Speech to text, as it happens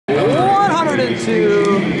the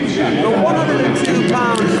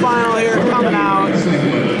 102-pound final here coming out.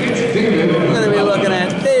 We're going to be looking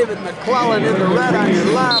at David McClelland in the red on your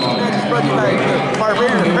left. Next, brought to you by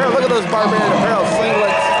Barbarian Apparel. Look at those Barbarian Apparel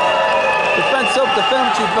singlets. Defense Soap,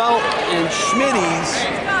 Defense Belt, and Schmitty's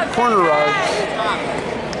corner rugs.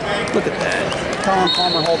 Look at that. Colin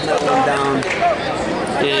Palmer holding that one down.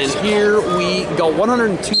 And here we go.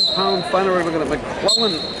 102-pound final. We're looking at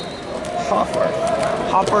McClelland Hoffarth.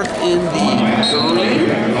 Hoffarth in the green.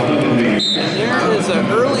 And there is an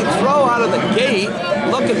early throw out of the gate.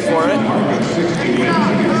 Looking for it.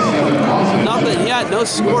 Nothing yet. No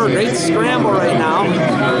score. Great scramble right now.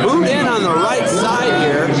 Boot in on the right side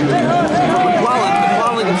here. McClelland.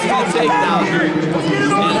 McClelland gets 2 takedowns.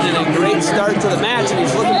 And a great start to the match. And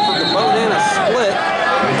he's looking for the boot in, a split.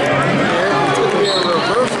 Here. It's going to be a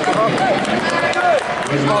reverse cup.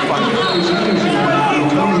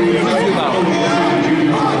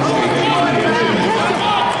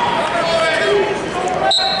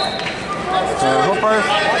 Hoffarth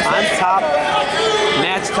on top,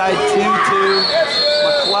 match tied 2-2.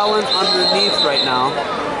 McClelland underneath right now.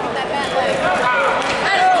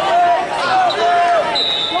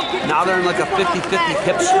 Now they're in like a 50-50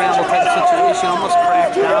 hip scramble type of situation, almost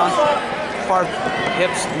cracked down. Hoffarth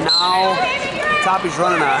hips now. Top, he's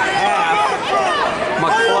running a half.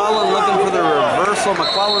 McClelland looking for the reversal.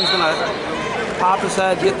 McClelland's going to pop his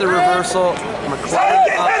head, get the reversal. McClelland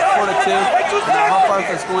up 4-2. Now Hoffarth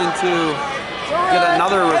is going to get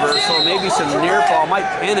another reversal. Maybe some near fall. Might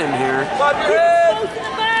pin him here.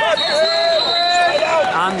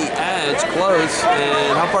 On the edge, close.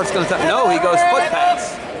 And Hoffarth's going to no, he goes foot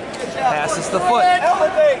pass. Passes the foot.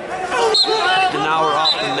 And now we're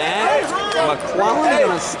off the mat. McClelland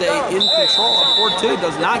going to stay in control of 4-2.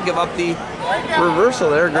 Does not give up the reversal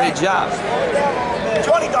there. Great job.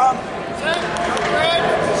 20, Dom.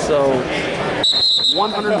 So,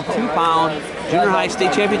 102-pound junior high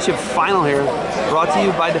state championship final here. Brought to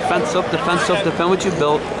you by Defense Soap, defend what you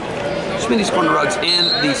built. Schmitty's Corner Rugs, and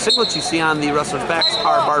the singlets you see on the wrestlers' backs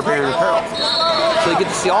are Barbarian Apparel. So you get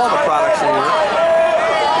to see all the products in here.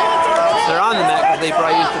 They're on the mat because they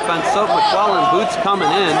probably use Defense Soap. McClelland, boots coming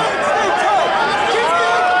in.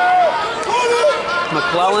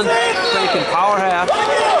 McClelland cranking power half.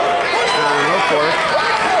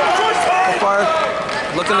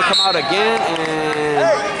 Hoffarth looking to come out again, and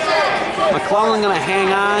McClelland going to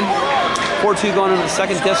hang on. 4-2 going into the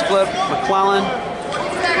second disc flip. McClelland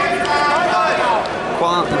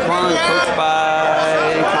coached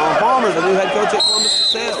by Colin Palmer, the new head coach at Columbus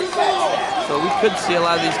Sales. So we could see a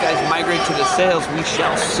lot of these guys migrate to the Sales. We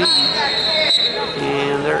shall see.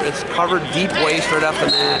 And there it's covered deep waist right off the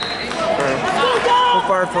mat.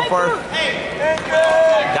 Hoffarth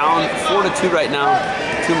down 4-2 right now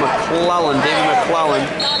to McClelland, David McClelland.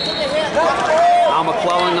 Now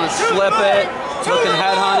McClelland going to slip it. Looking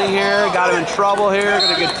head hunting here. Got him in trouble here.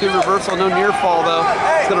 Going to get 2 reversal. No near fall though.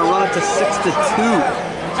 It's going to run it to 6-2.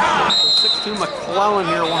 So 6-2 McClelland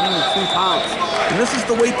here, 102 pounds. And this is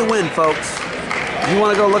the weight to win, folks. If you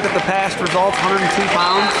want to go look at the past results, 102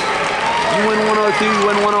 pounds. You win 102, you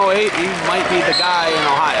win 108. He might be the guy in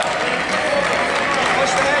Ohio.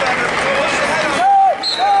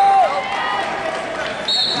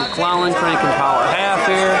 McClelland cranking power half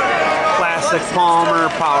here. Classic Palmer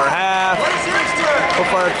power half.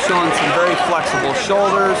 Hoffarth showing some very flexible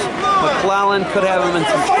shoulders. McClelland could have him in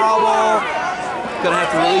some trouble. Gonna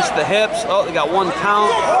have to release the hips. Oh, they got 1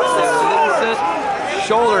 count. They release it.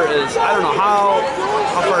 Shoulder is, I don't know how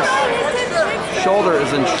Hoffarth's shoulder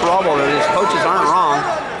is in trouble. His coaches aren't wrong.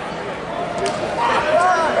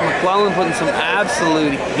 McClelland putting some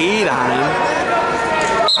absolute heat on him.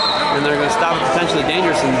 And they're going to stop it potentially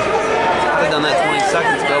dangerous. And I'd have done that 20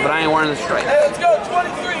 seconds ago, but I ain't wearing the stripe. Hey, let's go,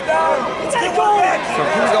 23 down. Let's get going. So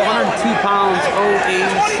here we go, 102 pounds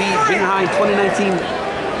OAC Junior High 2019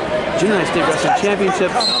 Junior High State Wrestling Championship.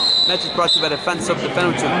 Match is brought to you by Defense Soap,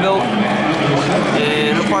 defend what you built.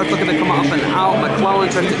 And Hoffarth looking to come up and out.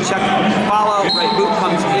 McClelland tries to check follow. Right boot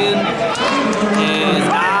comes in. And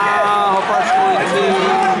now Hoffarth's going to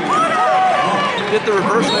get the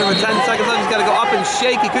reversal there with 10 seconds left. He's got to go up and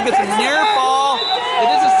shake. He could get some near fall. It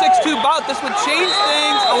is a 6-2 bout. This would change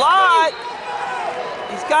things a lot.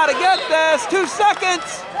 He's got to get this. 2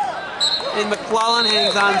 seconds. And McClelland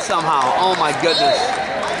hangs on somehow. Oh my goodness.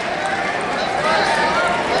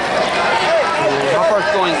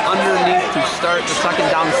 Hoffarth going underneath to start the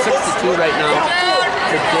second, down 6-2 right now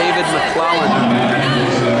to David McClelland.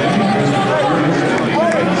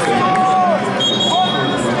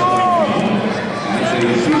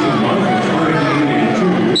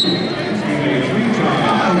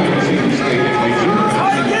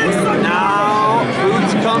 Now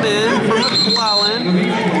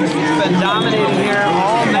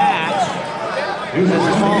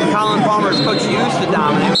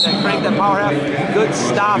that crank that power half. Good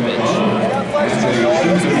stoppage.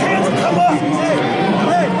 Come up.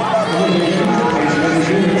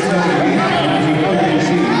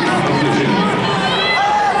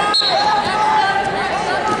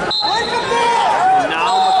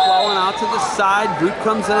 Now McClelland out to the side. Boot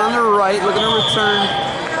comes in on the right. Looking to return.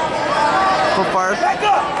 Hoffarth.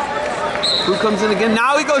 Boot comes in again.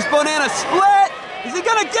 Now he goes banana split. Is he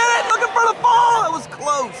gonna get it? Looking for the ball. It was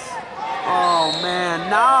close. Oh man.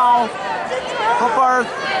 Now Hoffarth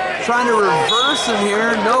trying to reverse him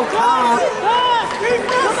here. No count.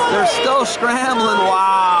 They're still scrambling.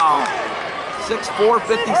 Wow. 6-4,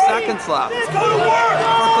 50 seconds left.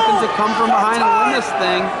 Hoffarth looking to come from behind and win this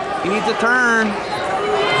thing. He needs a turn.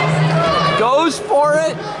 Goes for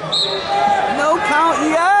it. No count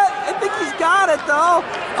yet. I think he's got it though.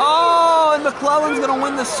 Oh, and McClelland's going to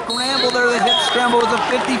win the scramble there. The hip scramble was a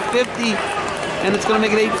 50-50. And it's going to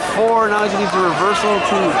make it 8-4. Now he needs a reversal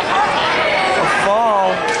to a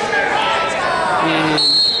fall. And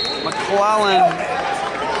McClelland,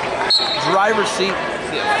 driver's seat.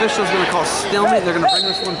 The official's going to call stalemate. They're going to bring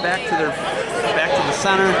this one back to the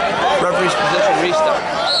center. Referee's position restart.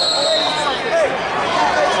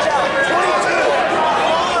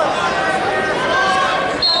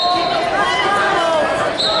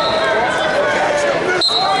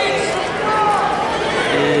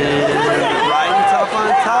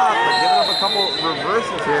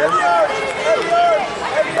 Reversals here. And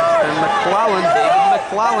McClelland, David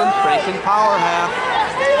McClelland, cranking power half.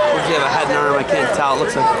 Does he have a head and arm? I can't tell. It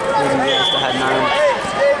looks like maybe he has the head and arm.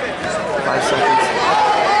 5 seconds.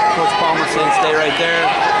 Coach Palmer saying stay right there.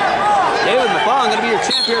 David McClelland going to be your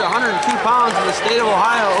champ here at 102 pounds in the state of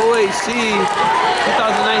Ohio OAC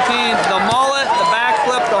 2019. The mullet, the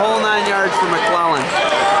backflip, the whole 9 yards for McClelland.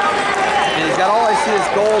 And he's got all I see is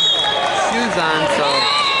gold shoes on, so